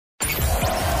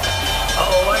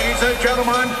Ladies and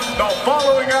gentlemen, the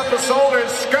following episode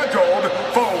is scheduled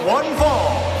for one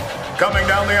fall. Coming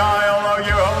down the aisle are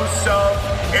your hosts of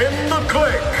In The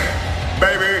Kliq,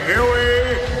 Baby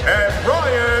Huey and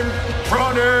Ryan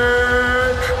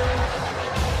Tronic.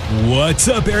 What's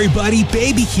up, everybody?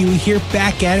 Baby Huey here,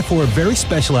 back at it for a very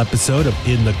special episode of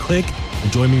In The Kliq.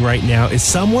 And joining me right now is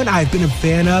someone I've been a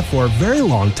fan of for a very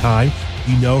long time.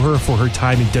 You know her for her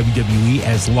time in WWE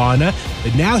as Lana,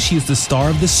 but now she is the star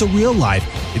of the Surreal Life.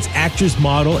 It's actress,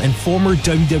 model, and former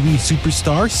WWE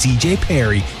Superstar CJ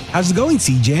Perry. How's it going,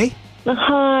 CJ?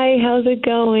 Hi, how's it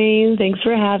going? Thanks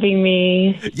for having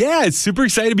me. Yeah, it's super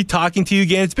excited to be talking to you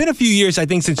again. It's been a few years, I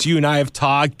think, since you and I have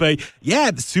talked, but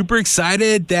yeah, super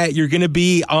excited that you're going to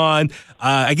be on,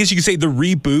 I guess you could say, the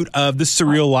reboot of the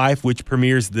Surreal Life, which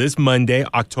premieres this Monday,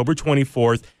 October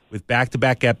 24th, with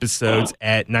back-to-back episodes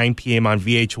at 9 p.m. on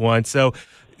VH1. So,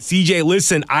 CJ,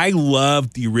 listen, I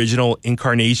loved the original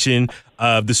incarnation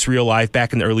of the Surreal Life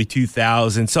back in the early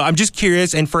 2000s. So I'm just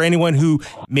curious, and for anyone who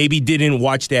maybe didn't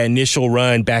watch that initial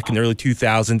run back in the early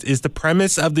 2000s, is the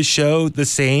premise of the show the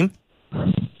same?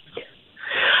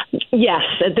 Yes,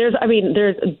 there's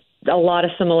a lot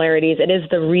of similarities. It is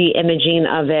the re-imaging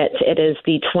of it. It is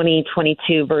the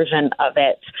 2022 version of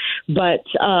it. But,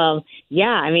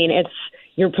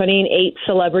 you're putting 8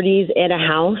 celebrities in a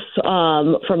house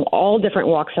from all different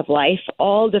walks of life,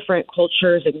 all different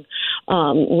cultures and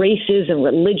races and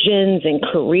religions and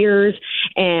careers,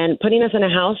 and putting us in a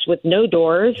house with no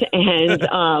doors and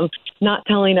not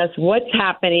telling us what's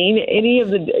happening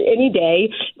any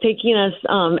day, taking us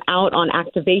out on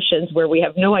activations where we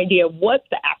have no idea what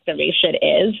the activation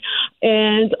is,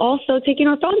 and also taking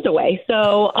our phones away.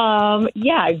 So,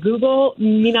 Google,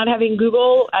 me not having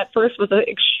Google at first was an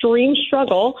extreme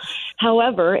struggle.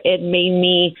 However, it made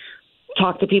me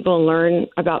talk to people and learn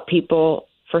about people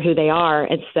for who they are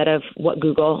instead of what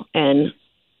Google and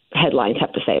headlines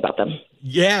have to say about them.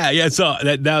 Yeah. So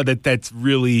that's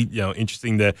really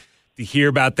interesting to hear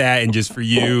about that, and just for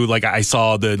you, like I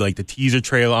saw the teaser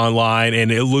trailer online,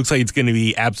 and it looks like it's going to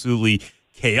be absolutely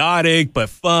chaotic but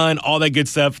fun, all that good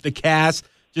stuff. The cast,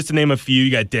 just to name a few,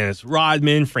 you got Dennis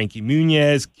Rodman, Frankie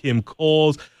Muniz, Kim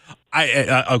Coles,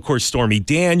 of course, Stormy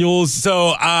Daniels.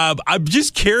 So I'm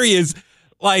just curious,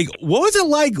 what was it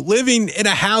like living in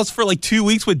a house for 2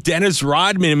 weeks with Dennis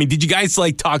Rodman? I mean, did you guys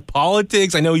talk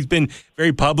politics? I know he's been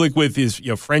very public with his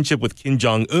friendship with Kim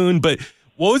Jong-un, but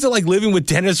what was it like living with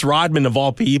Dennis Rodman of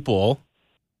all people?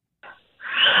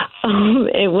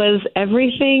 It was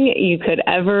everything you could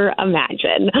ever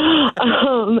imagine.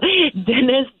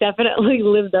 Dennis definitely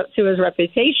lived up to his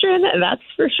reputation, that's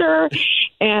for sure.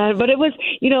 But it was,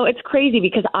 it's crazy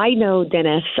because I know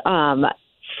Dennis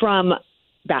from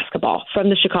basketball, from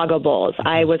the Chicago Bulls.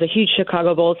 I was a huge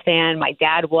Chicago Bulls fan. My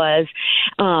dad was.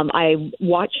 I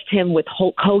watched him with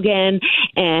Hulk Hogan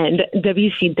and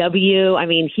WCW. I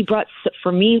mean, he brought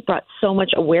so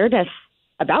much awareness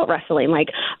about wrestling.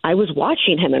 I was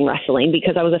watching him in wrestling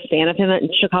because I was a fan of him at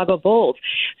Chicago Bulls.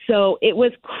 So it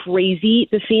was crazy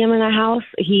to see him in the house.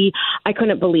 I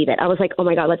couldn't believe it. I was like, oh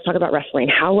my God, let's talk about wrestling.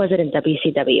 How was it in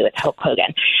WCW? It's Hulk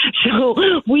Hogan.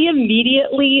 So we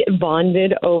immediately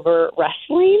bonded over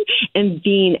wrestling and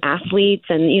being athletes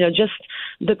and, just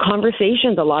the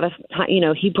conversations. A lot of time,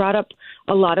 he brought up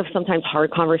a lot of sometimes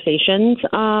hard conversations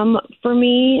for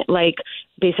me,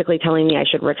 basically telling me I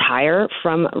should retire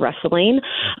from wrestling.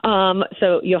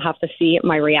 So you'll have to see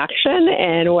my reaction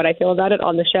and what I feel about it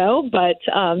on the show, but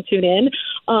tune in.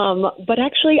 But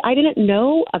actually, I didn't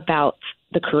know about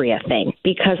the Korea thing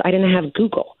because I didn't have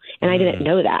Google. And I didn't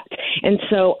know that. And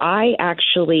so I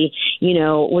actually,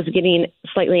 was getting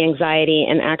slightly anxiety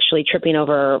and actually tripping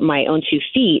over my own 2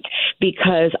 feet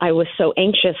because I was so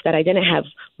anxious that I didn't have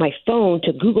my phone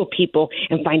to Google people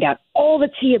and find out all the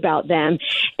tea about them.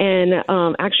 And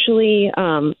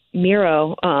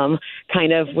Miro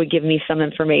kind of would give me some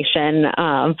information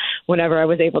whenever I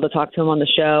was able to talk to him on the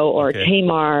show, or okay.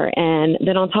 Tamar. And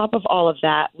then on top of all of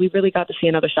that, we really got to see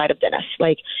another side of Dennis.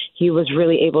 He was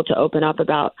really able to open up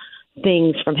about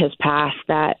things from his past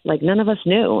that none of us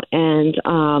knew.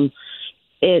 And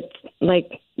it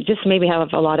just made me have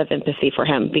a lot of empathy for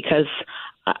him because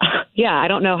I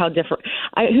don't know how different.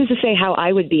 Who's to say how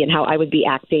I would be and how I would be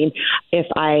acting if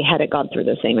I hadn't gone through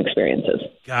the same experiences?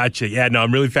 Gotcha. Yeah, no,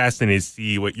 I'm really fascinated to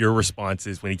see what your response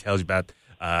is when he tells you about,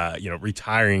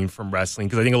 retiring from wrestling,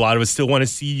 because I think a lot of us still want to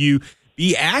see you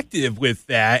be active with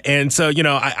that. And so,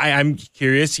 I'm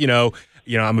curious.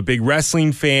 I'm a big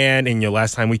wrestling fan, and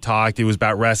last time we talked, it was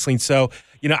about wrestling. So,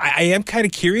 I am kind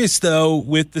of curious though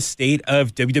with the state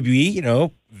of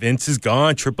WWE. Vince is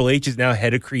gone. Triple H is now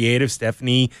head of creative.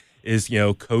 Stephanie is,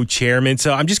 co-chairman.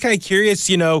 So I'm just kind of curious,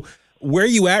 where are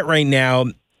you at right now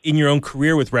in your own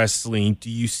career with wrestling? Do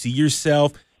you see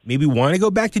yourself maybe want to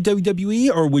go back to WWE,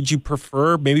 or would you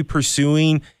prefer maybe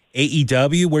pursuing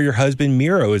AEW where your husband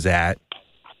Miro is at?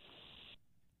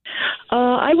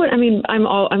 I would. I mean, I'm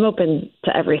open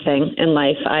to everything in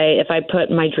life. If I put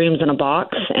my dreams in a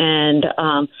box, and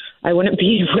I wouldn't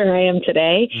be where I am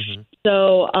today. Mm-hmm.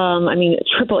 So, I mean,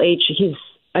 Triple H, he's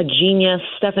a genius.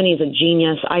 Stephanie's a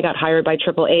genius. I got hired by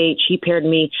Triple H. He paired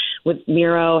me with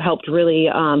Miro. Helped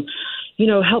really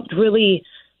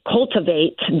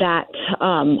cultivate that.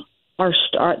 Our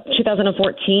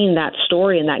 2014, that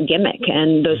story and that gimmick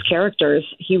and those characters,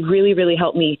 he really, really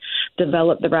helped me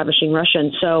develop the Ravishing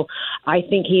Russian. So I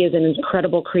think he is an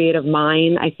incredible creative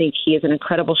mind. I think he is an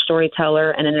incredible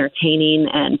storyteller and entertaining.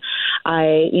 And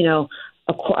I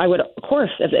would, of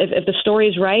course, if the story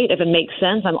is right, if it makes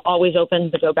sense, I'm always open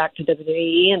to go back to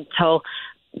WWE and tell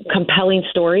compelling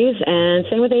stories. And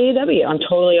same with AEW. I'm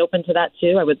totally open to that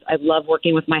too. I love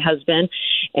working with my husband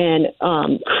and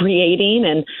creating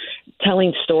and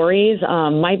telling stories.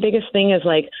 My biggest thing is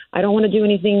I don't want to do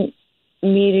anything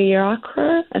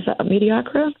mediocre. Is that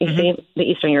mediocre? You see the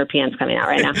Eastern Europeans coming out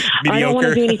right now. I don't want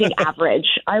to do anything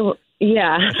average. I don't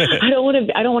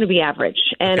want to be average.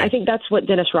 And okay. I think that's what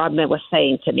Dennis Rodman was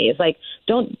saying to me. Is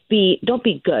don't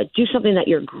be good. Do something that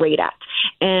you're great at.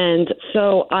 And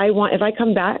so when I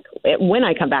come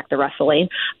back to wrestling,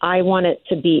 I want it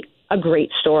to be a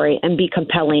great story and be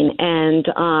compelling. And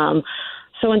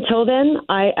so until then,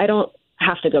 I don't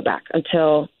have to go back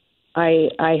until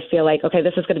I feel like, okay,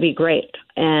 this is going to be great.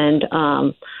 And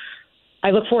I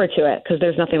look forward to it because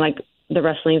there's nothing like the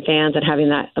wrestling fans and having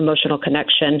that emotional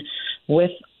connection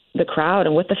with the crowd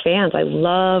and with the fans. I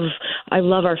love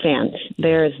our fans.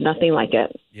 There's nothing like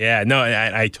it. Yeah, no,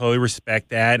 I totally respect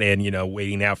that. And,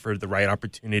 waiting out for the right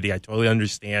opportunity, I totally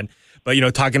understand. But,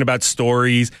 talking about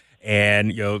stories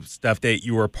and, stuff that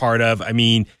you were a part of, I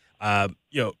mean,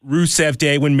 Rusev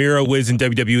Day when Miro was in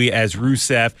WWE as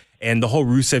Rusev, and the whole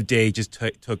Rusev Day just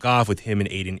took off with him and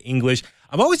Aiden English.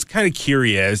 I'm always kind of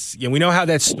curious. We know how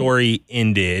that story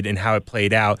ended and how it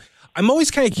played out. I'm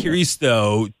always kind of curious,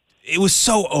 though. It was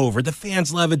so over. The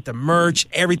fans love it, the merch,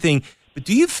 everything. But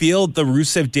do you feel the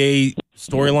Rusev Day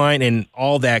storyline and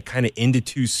all that kind of ended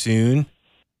too soon?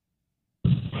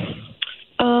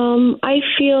 I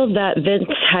feel that Vince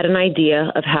had an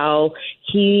idea of how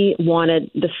he wanted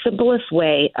the simplest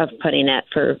way of putting it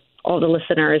for all the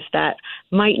listeners that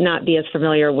might not be as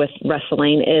familiar with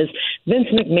wrestling is Vince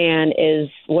McMahon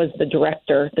was the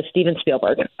director, the Steven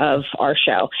Spielberg of our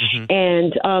show. Mm-hmm.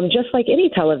 And just like any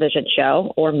television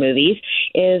show or movies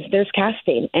there's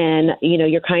casting and,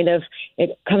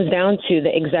 it comes down to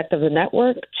the exec of the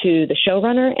network to the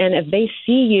showrunner. And if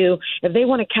they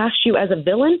want to cast you as a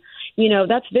villain,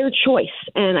 that's their choice.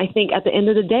 And I think at the end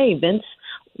of the day, Vince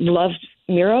loved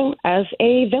Miro as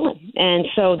a villain. And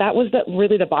so that was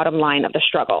really the bottom line of the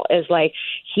struggle is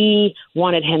he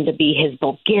wanted him to be his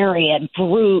Bulgarian,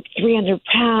 brute,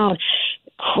 300-pound,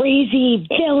 crazy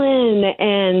villain.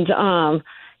 And,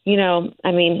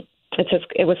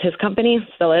 it was his company,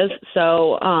 still is.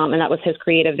 So, and that was his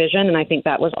creative vision. And I think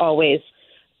that was always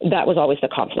the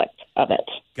conflict of it,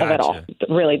 Gotcha. of it all,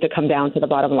 really, to come down to the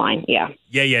bottom line. Yeah.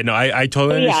 Yeah. No, I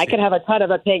totally understand. Yeah, I could have a ton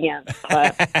of opinions,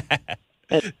 but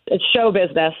it's show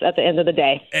business at the end of the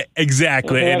day.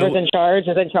 Exactly. Whoever's in charge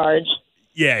is in charge.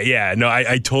 Yeah. No,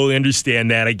 I totally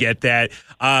understand that. I get that.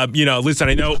 Listen,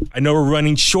 I know we're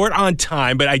running short on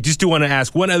time, but I just do want to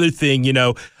ask one other thing,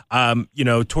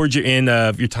 towards your end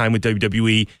of your time with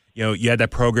WWE, you had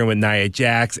that program with Nia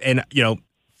Jax and,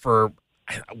 for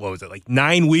what was it,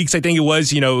 9 weeks, I think it was,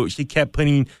 she kept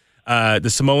putting the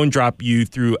Samoan drop you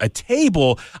through a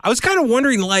table. I was kind of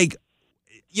wondering,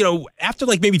 after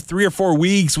maybe 3 or 4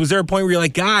 weeks, was there a point where you're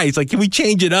like, guys, can we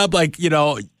change it up?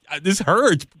 This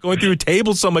hurts going through a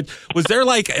table so much. Was there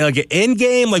an end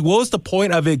game? What was the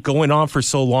point of it going on for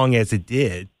so long as it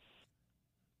did?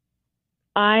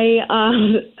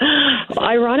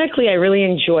 Ironically, I really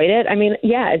enjoyed it. I mean,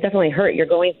 yeah, it definitely hurt. You're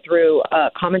going through a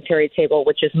commentary table,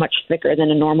 which is much thicker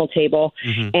than a normal table.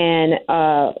 Mm-hmm. And,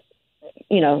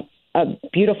 a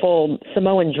beautiful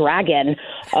Samoan dragon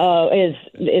is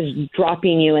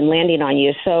dropping you and landing on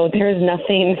you. So there's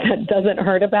nothing that doesn't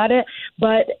hurt about it.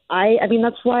 But I mean,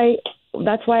 that's why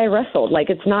I wrestled.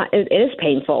 It is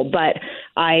painful, but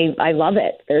I love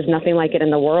it. There's nothing like it in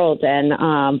the world.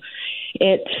 And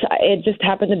it just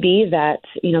happened to be that,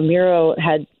 Miro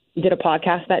had did a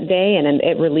podcast that day, and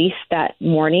it released that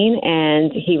morning,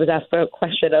 and he was asked a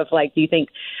question of, like, do you think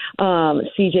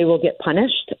CJ will get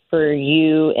punished for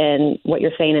you and what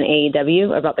you're saying in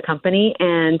AEW about the company?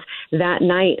 And that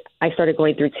night, I started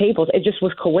going through tables. It just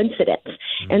was coincidence.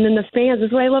 And then the fans, this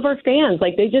is why I love our fans,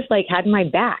 like, they just, like, had my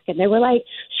back, and they were like,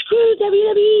 screw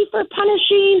WWE for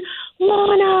punishing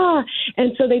Lana.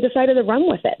 And so they decided to run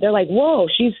with it. They're like, whoa,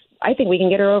 I think we can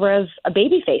get her over as a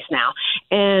babyface now.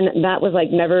 And that was,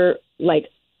 like, never, like,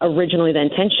 originally the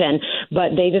intention,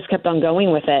 but they just kept on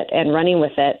going with it and running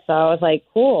with it. So I was like,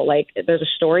 cool, like, there's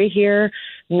a story here.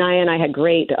 Nia and I had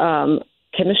great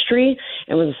chemistry.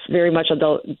 It was very much a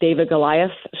David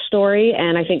Goliath story,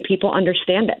 and I think people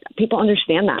understand it. People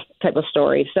understand that type of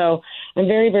story. So I'm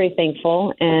very, very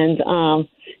thankful, and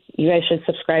you guys should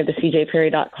subscribe to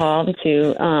cjperry.com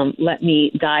to let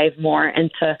me dive more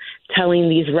into telling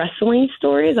these wrestling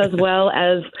stories, as well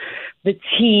as the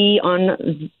tea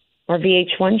on our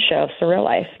VH1 show, Surreal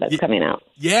Life, that's coming out.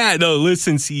 Yeah, no,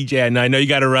 listen, CJ, and I know you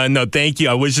got to run. No, thank you.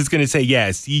 I was just going to say,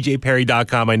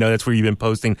 cjperry.com. I know that's where you've been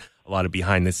posting a lot of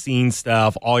behind-the-scenes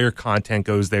stuff. All your content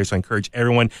goes there, so I encourage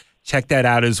everyone, check that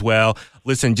out as well.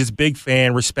 Listen, just big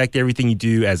fan, respect everything you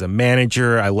do as a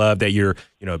manager. I love that you're,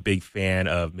 a big fan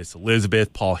of Miss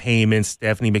Elizabeth, Paul Heyman,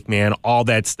 Stephanie McMahon, all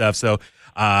that stuff. So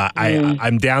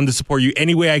I'm down to support you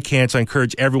any way I can. So I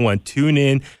encourage everyone, tune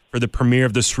in for the premiere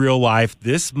of The Surreal Life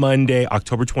this Monday,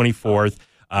 October 24th.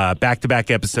 Back-to-back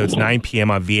episodes, 9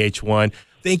 p.m. on VH1.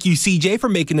 Thank you, CJ, for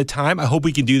making the time. I hope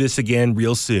we can do this again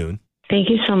real soon. Thank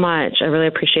you so much. I really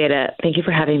appreciate it. Thank you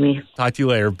for having me. Talk to you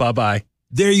later. Bye-bye.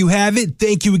 There you have it.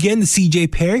 Thank you again to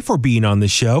CJ Perry for being on the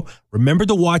show. Remember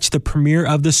to watch the premiere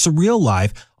of The Surreal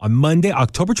Life on Monday,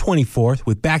 October 24th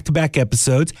with back-to-back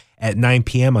episodes at 9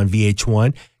 p.m. on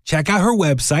VH1. Check out her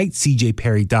website,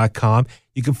 cjperry.com.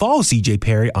 You can follow CJ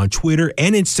Perry on Twitter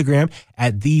and Instagram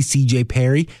at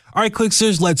 @TheCJPerry. All right,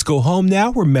 Kliqsters, let's go home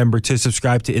now. Remember to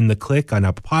subscribe to In The Kliq on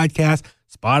Apple Podcasts,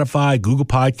 Spotify, Google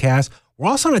Podcasts. We're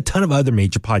also on a ton of other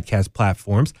major podcast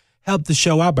platforms. Help the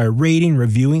show out by rating,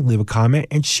 reviewing, leave a comment,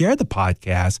 and share the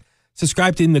podcast.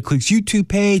 Subscribe to In The Kliq's YouTube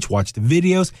page, watch the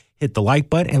videos, hit the like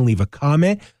button, and leave a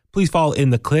comment. Please follow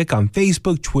In The Kliq on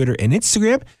Facebook, Twitter, and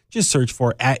Instagram. Just search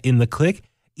for @InTheKliq.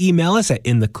 Email us at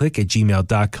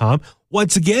intthekliq@gmail.com.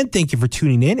 Once again, thank you for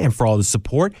tuning in and for all the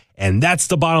support. And that's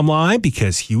the bottom line,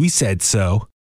 because Huey said so.